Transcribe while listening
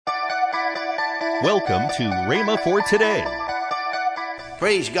Welcome to Rhema for Today.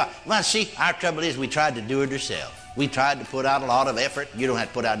 Praise God. Well, see, our trouble is we tried to do it ourselves. We tried to put out a lot of effort. You don't have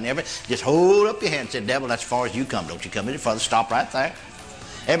to put out an effort. Just hold up your hand and say, devil, that's as far as you come. Don't you come any further. Stop right there.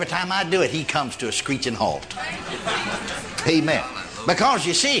 Every time I do it, he comes to a screeching halt. Amen. Because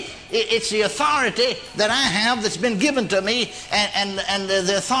you see, it's the authority that I have that's been given to me and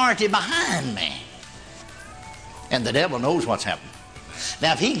the authority behind me. And the devil knows what's happening.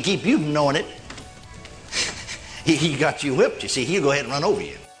 Now, if he can keep you from knowing it, he got you whipped, you see. He'll go ahead and run over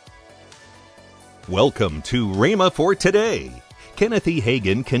you. Welcome to Rhema for Today. Kenneth E.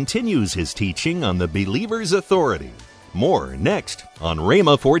 Hagin continues his teaching on the believer's authority. More next on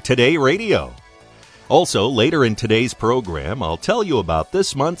Rhema for Today Radio. Also, later in today's program, I'll tell you about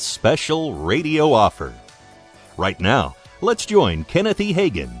this month's special radio offer. Right now, let's join Kenneth E.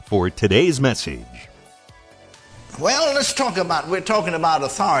 Hagin for today's message. Well, we're talking about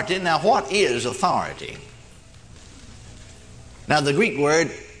authority. Now, what is authority? Now, the Greek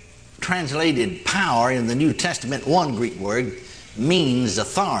word translated power in the New Testament, one Greek word, means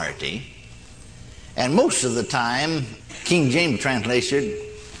authority. And most of the time, King James translation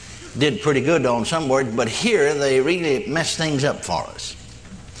did pretty good on some words, but here they really mess things up for us.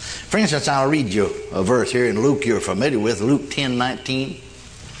 For instance, I'll read you a verse here in Luke you're familiar with, Luke 10:19.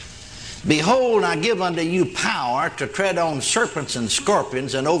 Behold, I give unto you power to tread on serpents and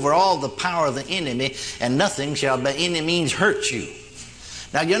scorpions and over all the power of the enemy, and nothing shall by any means hurt you.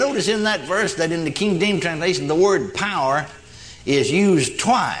 Now you notice in that verse that in the King James translation the word power is used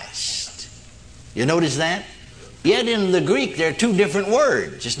twice. You notice that? Yet in the Greek there are two different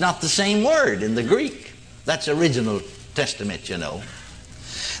words. It's not the same word in the Greek. That's original Testament, you know.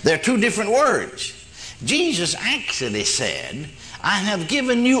 There are two different words. Jesus actually said, I have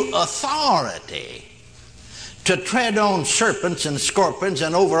given you authority to tread on serpents and scorpions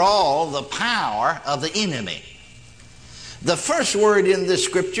and over all the power of the enemy. The first word in this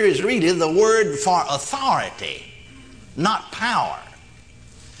scripture is really the word for authority, not power.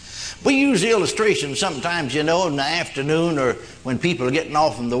 We use the illustration sometimes, you know, in the afternoon or when people are getting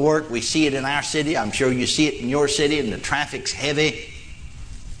off from the work. We see it in our city. I'm sure you see it in your city, and the traffic's heavy.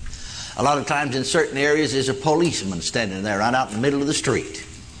 A lot of times in certain areas there's a policeman standing there right out in the middle of the street.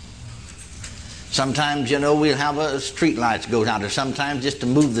 Sometimes, you know, we'll have street lights go out, or sometimes just to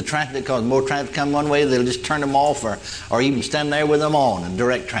move the traffic, because more traffic come one way, they'll just turn them off or even stand there with them on and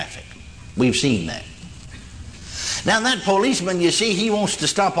direct traffic. We've seen that. Now that policeman, you see, he wants to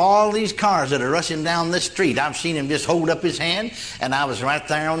stop all these cars that are rushing down this street. I've seen him just hold up his hand, and I was right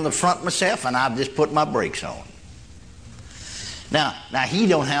there on the front myself, and I've just put my brakes on. Now he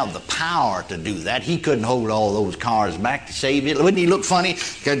don't have the power to do that. He couldn't hold all those cars back to save it. Wouldn't he look funny?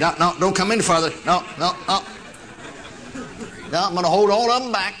 No, don't come any further. No, I'm going to hold all of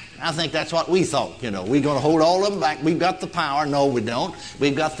them back. I think that's what we thought, you know. We're going to hold all of them back. We've got the power. No, we don't.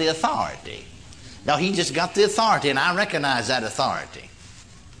 We've got the authority. Now, he just got the authority, and I recognize that authority.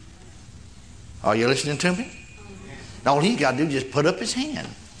 Are you listening to me? All he's got to do is just put up his hand.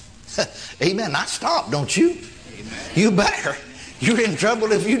 Amen. Not stop, don't you? Amen. You better. You're in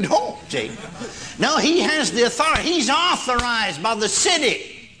trouble if you don't, see. No, he has the authority. He's authorized by the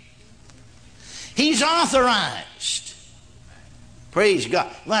city. He's authorized. Praise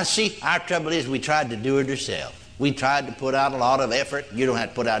God. Well, see, our trouble is we tried to do it ourselves. We tried to put out a lot of effort. You don't have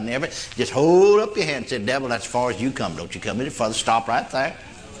to put out an effort. Just hold up your hand and say, devil, that's as far as you come. Don't you come any further. Stop right there.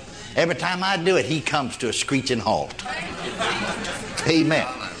 Every time I do it, he comes to a screeching halt. Amen.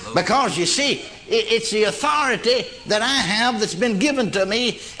 Because you see, it's the authority that I have that's been given to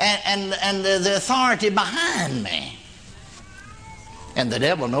me and the authority behind me. And the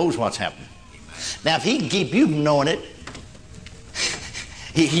devil knows what's happening. Now, if he can keep you from knowing it,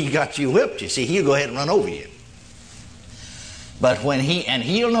 he got you whipped, you see. He'll go ahead and run over you. But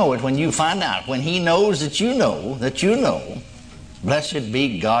he'll know it when you find out. When he knows that you know, blessed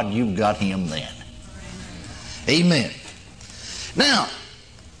be God, you've got him then. Amen. Now,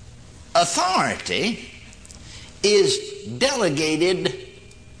 authority is delegated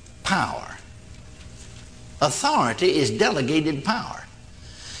power. Authority is delegated power.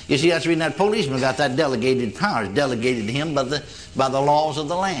 You see, that's the reason that policeman got that delegated power. It's delegated to him by the laws of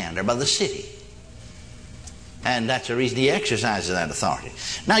the land or by the city. And that's the reason he exercises that authority.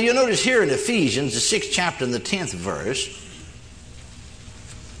 Now you'll notice here in Ephesians, the 6th chapter and the 10th verse,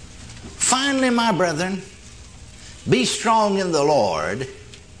 finally, my brethren, be strong in the Lord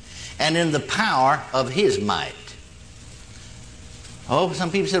and in the power of his might. Oh,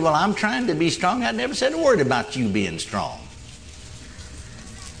 some people said, well, I'm trying to be strong. I never said a word about you being strong.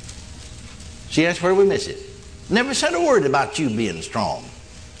 See, that's where we miss it. Never said a word about you being strong.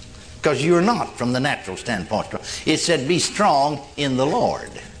 because you're not from the natural standpoint. It said be strong in the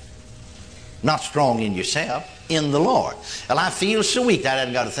Lord. Not strong in yourself, in the Lord. Well, I feel so weak. That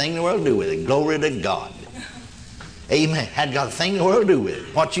hadn't got a thing in the world to do with it. Glory to God. Amen. Hadn't got a thing in the world to do with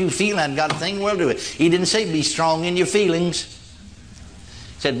it. What you feel hadn't got a thing in the world to do with it. He didn't say be strong in your feelings.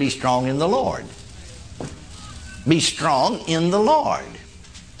 He said be strong in the Lord. Be strong in the Lord.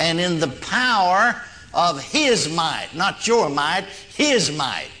 And in the power of His might. Not your might, His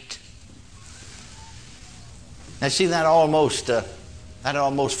might. Now see, that almost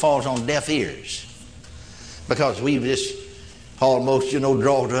falls on deaf ears. Because we've just almost,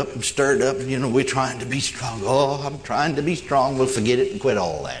 drawn up and stirred up, and, we're trying to be strong. Oh, I'm trying to be strong. Well, forget it and quit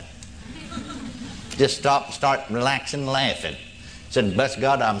all that. Just stop and start relaxing and laughing. Said, bless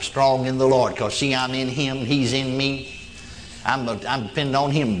God, I'm strong in the Lord. Because, see, I'm in Him, He's in me. I'm depending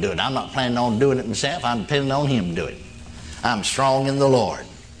on Him to do it. I'm not planning on doing it myself. I'm depending on Him to do it. I'm strong in the Lord.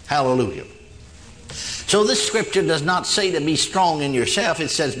 Hallelujah. So this scripture does not say to be strong in yourself. It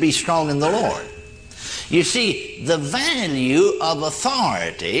says be strong in the Lord. You see, the value of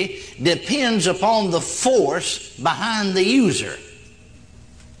authority depends upon the force behind the user.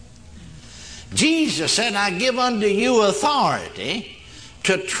 Jesus said, I give unto you authority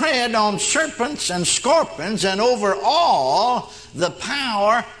to tread on serpents and scorpions and over all the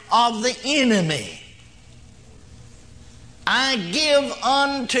power of the enemy. I give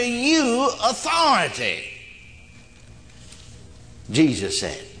unto you authority, Jesus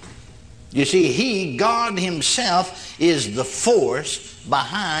said. You see, He, God Himself, is the force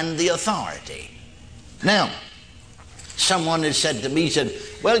behind the authority. Now, someone has said to me,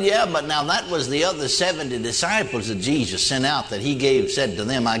 well, yeah, but now that was the other 70 disciples that Jesus sent out that He said to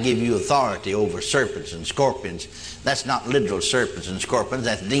them, I give you authority over serpents and scorpions. That's not literal serpents and scorpions.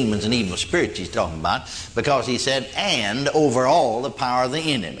 That's demons and evil spirits He's talking about. Because He said, and over all the power of the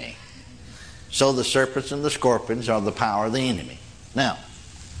enemy. So the serpents and the scorpions are the power of the enemy. Now,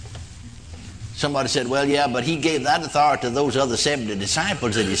 somebody said, well, yeah, but He gave that authority to those other 70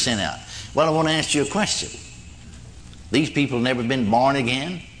 disciples that He sent out. Well, I want to ask you a question. These people never been born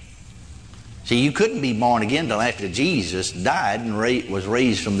again? See, you couldn't be born again until after Jesus died and was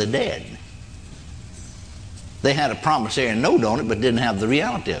raised from the dead. They had a promissory note on it, but didn't have the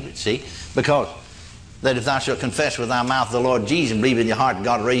reality of it, see? Because that if thou shalt confess with thy mouth the Lord Jesus and believe in your heart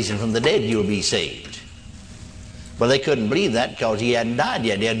God raised Him from the dead, you'll be saved. Well, they couldn't believe that because He hadn't died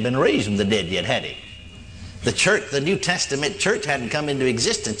yet. He hadn't been raised from the dead yet, had He? The church, the New Testament church hadn't come into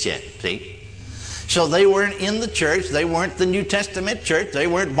existence yet, see? So they weren't in the church. They weren't the New Testament church. They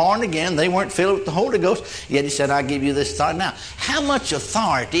weren't born again. They weren't filled with the Holy Ghost. Yet He said, I give you this authority. Now, how much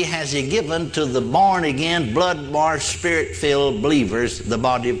authority has He given to the born again, blood-washed, spirit-filled believers, the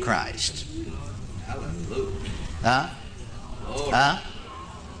body of Christ? Hallelujah. Huh?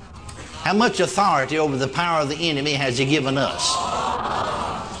 How much authority over the power of the enemy has He given us?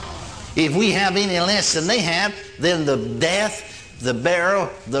 If we have any less than they have, then the death, the burial,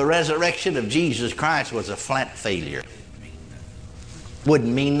 the resurrection of Jesus Christ was a flat failure.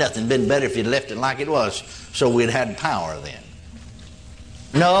 Wouldn't mean nothing. Been better if you'd left it like it was, so we'd had power then.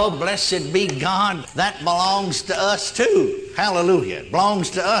 No, blessed be God, that belongs to us too. Hallelujah. It belongs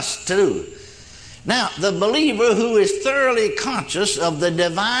to us too. Now, the believer who is thoroughly conscious of the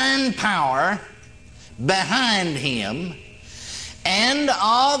divine power behind him and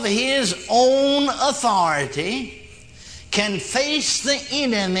of his own authority can face the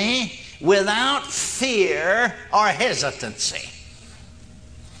enemy without fear or hesitancy.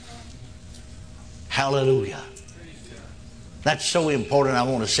 Hallelujah. That's so important, I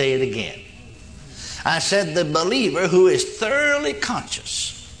want to say it again. I said the believer who is thoroughly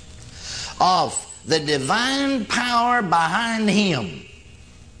conscious of the divine power behind him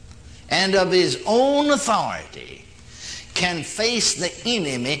and of his own authority can face the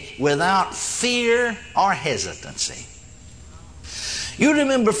enemy without fear or hesitancy. You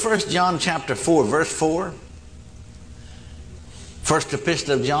remember 1 John chapter 4, verse 4? First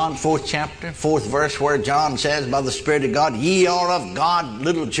epistle of John, 4th chapter, 4th verse, where John says, by the Spirit of God, ye are of God,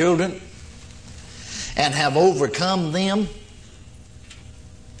 little children, and have overcome them.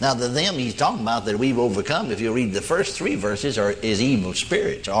 Now, the them he's talking about that we've overcome, if you read the first 3 verses, is evil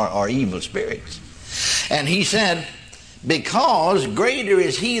spirits, or evil spirits. And he said, because greater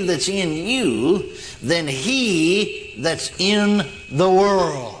is He that's in you than he that's in the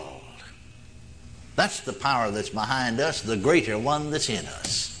world. That's the power that's behind us, the greater one that's in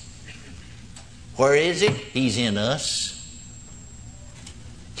us. Where is He? He's in us.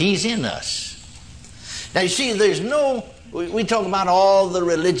 He's in us. Now you see, there's no We talk about all the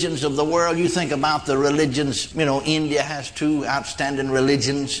religions of the world. You think about the religions, India has 2 outstanding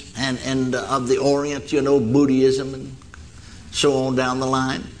religions, and of the Orient, Buddhism and so on down the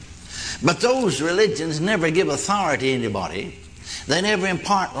line. But those religions never give authority to anybody. They never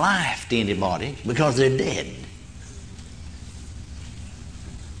impart life to anybody because they're dead.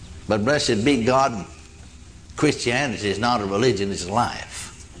 But blessed be God, Christianity is not a religion, it's life.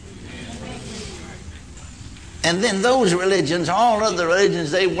 And then those religions, all other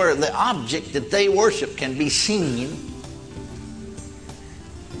religions, the object that they worship can be seen.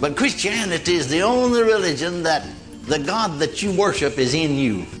 But Christianity is the only religion that the God that you worship is in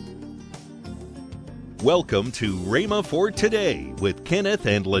you. Welcome to Rhema for Today with Kenneth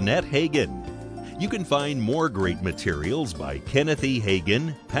and Lynette Hagin. You can find more great materials by Kenneth E.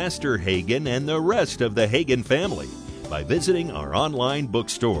 Hagin, Pastor Hagin, and the rest of the Hagin family by visiting our online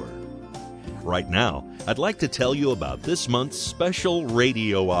bookstore. Right now, I'd like to tell you about this month's special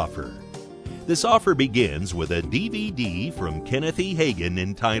radio offer. This offer begins with a DVD from Kenneth E. Hagin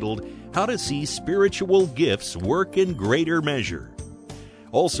entitled How to See Spiritual Gifts Work in Greater Measure.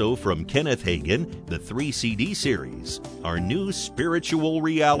 Also from Kenneth Hagin, the 3 CD series, Our New Spiritual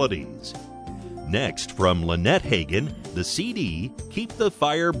Realities. Next, from Lynette Hagin, the CD, Keep the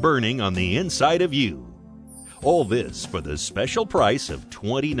Fire Burning on the Inside of You. All this for the special price of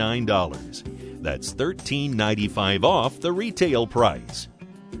 $29. That's $13.95 off the retail price.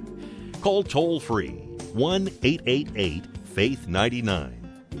 Call toll-free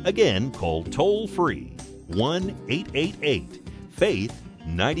 1-888-FAITH-99. Again, call toll-free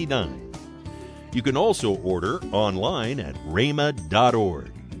 1-888-FAITH-99. You can also order online at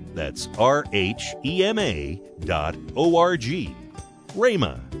rhema.org. That's RHEMA.org.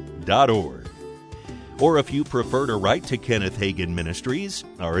 rhema.org. Or if you prefer to write to Kenneth Hagin Ministries,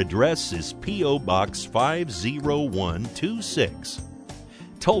 our address is P.O. Box 50126,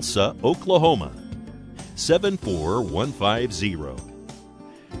 Tulsa, Oklahoma, 74150.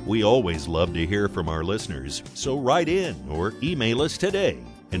 We always love to hear from our listeners, so write in or email us today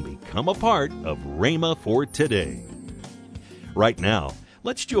and become a part of Rhema for Today. Right now,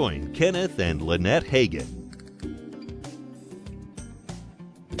 let's join Kenneth and Lynette Hagin.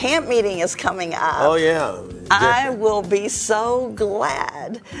 Camp meeting is coming up. Oh, yeah. I will be so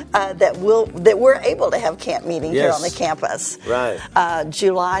glad that we're able to have camp meeting here on the campus. Right.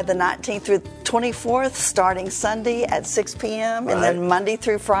 July the 19th through 24th, starting Sunday at 6 p.m. Right. And then Monday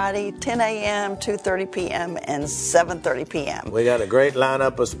through Friday, 10 a.m., 2:30 p.m., and 7:30 p.m. We got a great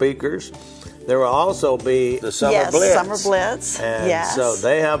lineup of speakers. There will also be the Summer Blitz. Summer Blitz. And so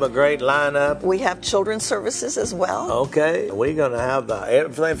they have a great lineup. We have children's services as well. Okay. We're going to have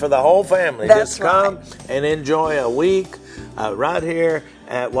everything for the whole family. That's Just come and enjoy a week right here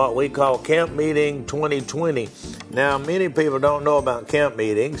at what we call Camp Meeting 2020. Now, many people don't know about camp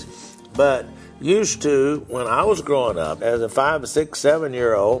meetings, but used to, when I was growing up, as a 5, 6,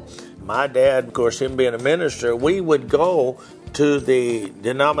 7-year-old, my dad, of course, him being a minister, we would go to the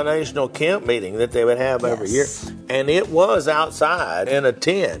denominational camp meeting that they would have every year. And it was outside in a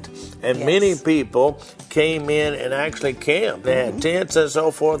tent. And many people came in and actually camped. They had tents and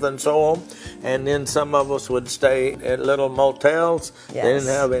so forth and so on. And then some of us would stay at little motels. They didn't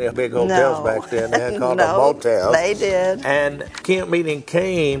have any big hotels back then. They had called them motels. They did. And camp meeting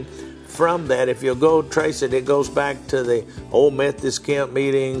came from that. If you'll go trace it, it goes back to the old Methodist camp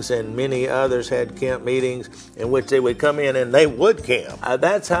meetings, and many others had camp meetings in which they would come in and they would camp.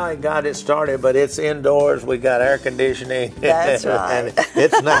 That's how it got it started, but it's indoors. We got air conditioning. That's right. And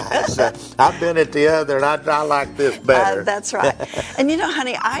it's nice. I've been at the other, and I like this better. That's right. And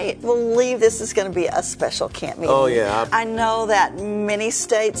honey, I believe this is going to be a special camp meeting. Oh, yeah. I know that many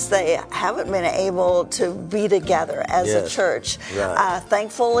states, they haven't been able to be together as a church. Right.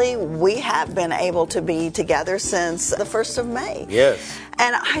 Thankfully, we have been able to be together since the 1st of May. Yes.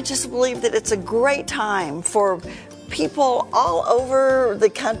 And I just believe that it's a great time for people all over the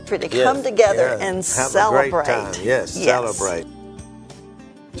country to come together and have celebrate. A great time. Yes, celebrate.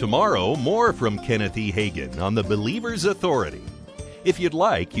 Tomorrow, more from Kenneth E. Hagin on the Believer's Authority. If you'd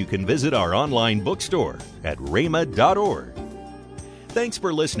like, you can visit our online bookstore at rhema.org. Thanks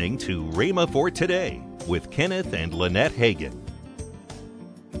for listening to Rhema for Today with Kenneth and Lynette Hagin.